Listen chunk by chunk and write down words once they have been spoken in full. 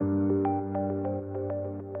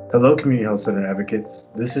Hello, Community Health Center advocates.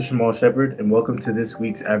 This is Shamal Shepard, and welcome to this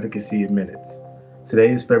week's Advocacy in Minutes.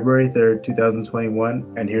 Today is February 3rd,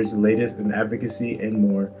 2021, and here's the latest in advocacy and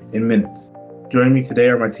more in minutes. Joining me today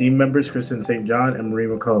are my team members, Kristen St. John and Marie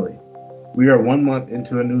McCauley. We are 1 month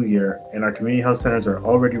into a new year, and our community health centers are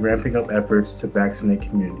already ramping up efforts to vaccinate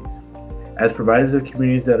communities. As providers of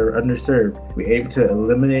communities that are underserved, we aim to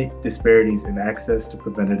eliminate disparities in access to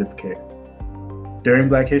preventative care. During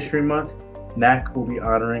Black History Month, NAC will be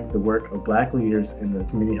honoring the work of Black leaders in the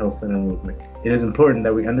community health center movement. It is important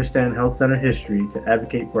that we understand health center history to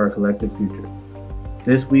advocate for our collective future.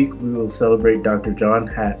 This week, we will celebrate Dr. John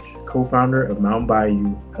Hatch, co-founder of Mountain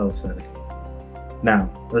Bayou Health Center. Now,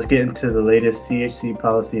 let's get into the latest CHC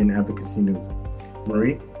policy and advocacy news.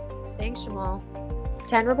 Marie? Thanks, Shamal.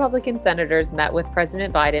 10 Republican senators met with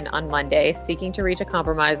President Biden on Monday, seeking to reach a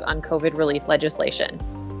compromise on COVID relief legislation.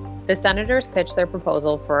 The senators pitched their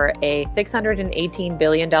proposal for a $618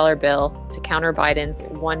 billion bill to counter Biden's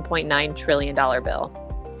 $1.9 trillion bill.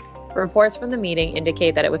 Reports from the meeting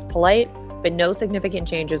indicate that it was polite, but no significant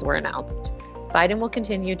changes were announced. Biden will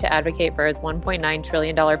continue to advocate for his $1.9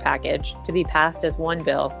 trillion package to be passed as one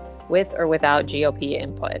bill, with or without GOP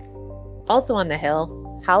input. Also on the Hill,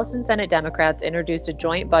 House and Senate Democrats introduced a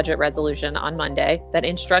joint budget resolution on Monday that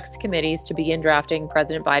instructs committees to begin drafting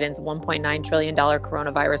President Biden's $1.9 trillion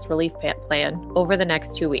coronavirus relief plan over the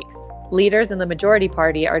next 2 weeks. Leaders in the majority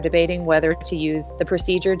party are debating whether to use the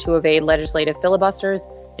procedure to evade legislative filibusters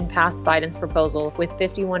and pass Biden's proposal with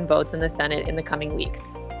 51 votes in the Senate in the coming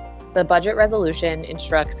weeks. The budget resolution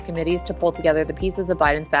instructs committees to pull together the pieces of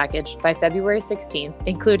Biden's package by February 16th,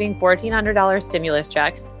 including $1,400 stimulus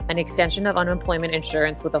checks, an extension of unemployment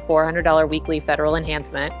insurance with a $400 weekly federal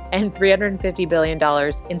enhancement, and $350 billion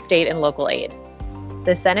in state and local aid.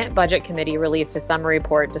 The Senate Budget Committee released a summary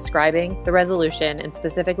report describing the resolution and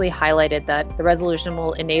specifically highlighted that the resolution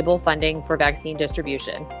will enable funding for vaccine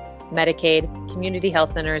distribution, Medicaid, community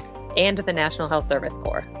health centers, and the National Health Service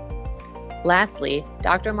Corps. Lastly,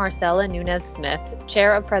 Dr. Marcella Nunez-Smith,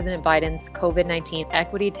 chair of President Biden's COVID-19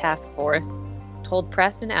 Equity Task Force, told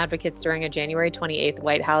press and advocates during a January 28th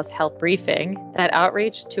White House health briefing that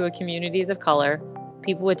outreach to communities of color,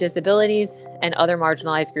 people with disabilities, and other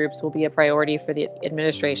marginalized groups will be a priority for the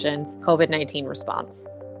administration's COVID-19 response.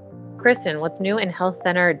 Kristen, what's new in health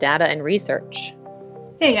center data and research?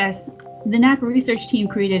 Hey guys. The NAC research team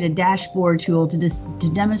created a dashboard tool to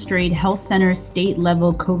demonstrate health center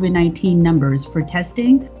state-level COVID-19 numbers for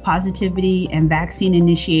testing, positivity, and vaccine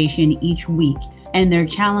initiation each week, and their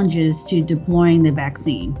challenges to deploying the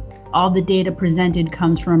vaccine. All the data presented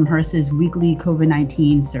comes from HRSA's weekly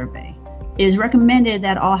COVID-19 survey. It is recommended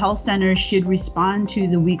that all health centers should respond to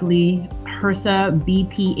the weekly HRSA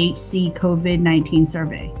BPHC COVID-19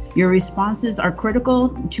 survey. Your responses are critical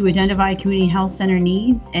to identify community health center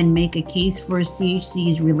needs and make a case for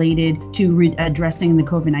CHCs related to addressing the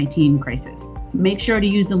COVID-19 crisis. Make sure to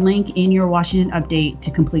use the link in your Washington update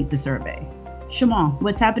to complete the survey. Shamal,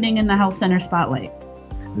 what's happening in the health center spotlight?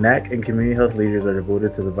 NAC and community health leaders are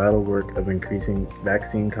devoted to the vital work of increasing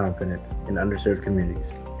vaccine confidence in underserved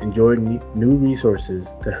communities. Enjoy new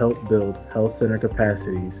resources to help build health center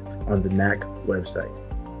capacities on the NAC website.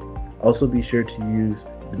 Also be sure to use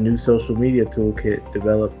the new social media toolkit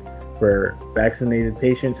developed for vaccinated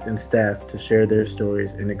patients and staff to share their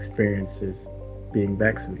stories and experiences being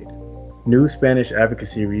vaccinated. New Spanish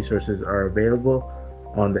advocacy resources are available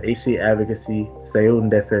on the HC Advocacy Salud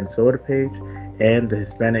Defensor page and the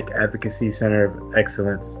Hispanic Advocacy Center of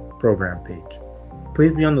Excellence program page.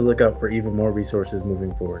 Please be on the lookout for even more resources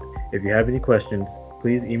moving forward. If you have any questions,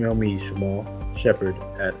 please email me, Shamal Shepard,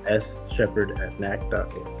 at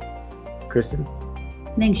sshepard@nac.org. Kristen?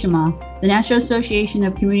 Thanks, Shamal. The National Association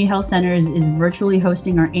of Community Health Centers is virtually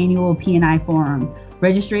hosting our annual P&I Forum.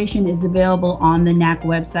 Registration is available on the NAC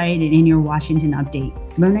website and in your Washington update.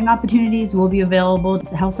 Learning opportunities will be available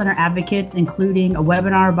to health center advocates, including a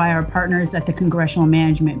webinar by our partners at the Congressional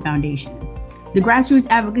Management Foundation. The Grassroots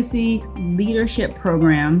Advocacy Leadership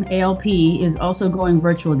Program, ALP, is also going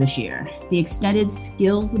virtual this year. The extended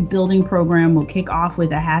skills building program will kick off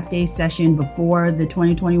with a half-day session before the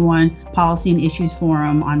 2021 Policy and Issues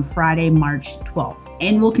Forum on Friday, March 12th,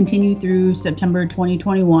 and will continue through September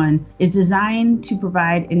 2021. It's designed to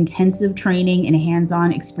provide intensive training and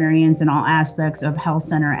hands-on experience in all aspects of health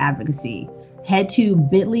center advocacy. Head to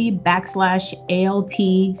bit.ly/ALP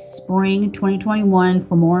Spring 2021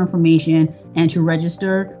 for more information and to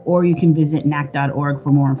register, or you can visit nac.org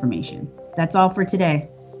for more information. That's all for today.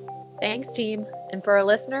 Thanks, team. And for our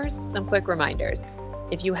listeners, some quick reminders.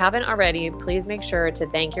 If you haven't already, please make sure to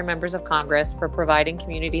thank your members of Congress for providing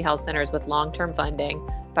community health centers with long-term funding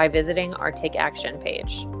by visiting our Take Action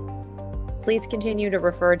page. Please continue to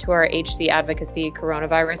refer to our HC Advocacy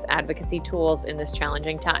coronavirus advocacy tools in this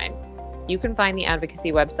challenging time. You can find the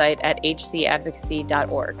advocacy website at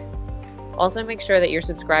hcadvocacy.org. Also, make sure that you're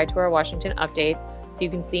subscribed to our Washington Update so you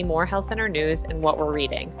can see more health center news and what we're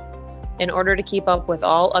reading. In order to keep up with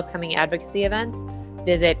all upcoming advocacy events,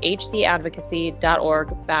 visit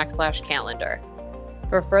hcadvocacy.org/calendar.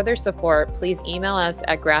 For further support, please email us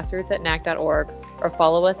at grassroots@nac.org or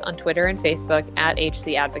follow us on Twitter and Facebook at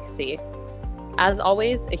HC Advocacy. As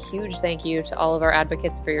always, a huge thank you to all of our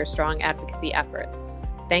advocates for your strong advocacy efforts.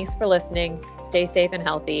 Thanks for listening, stay safe and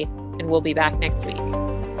healthy, and we'll be back next week.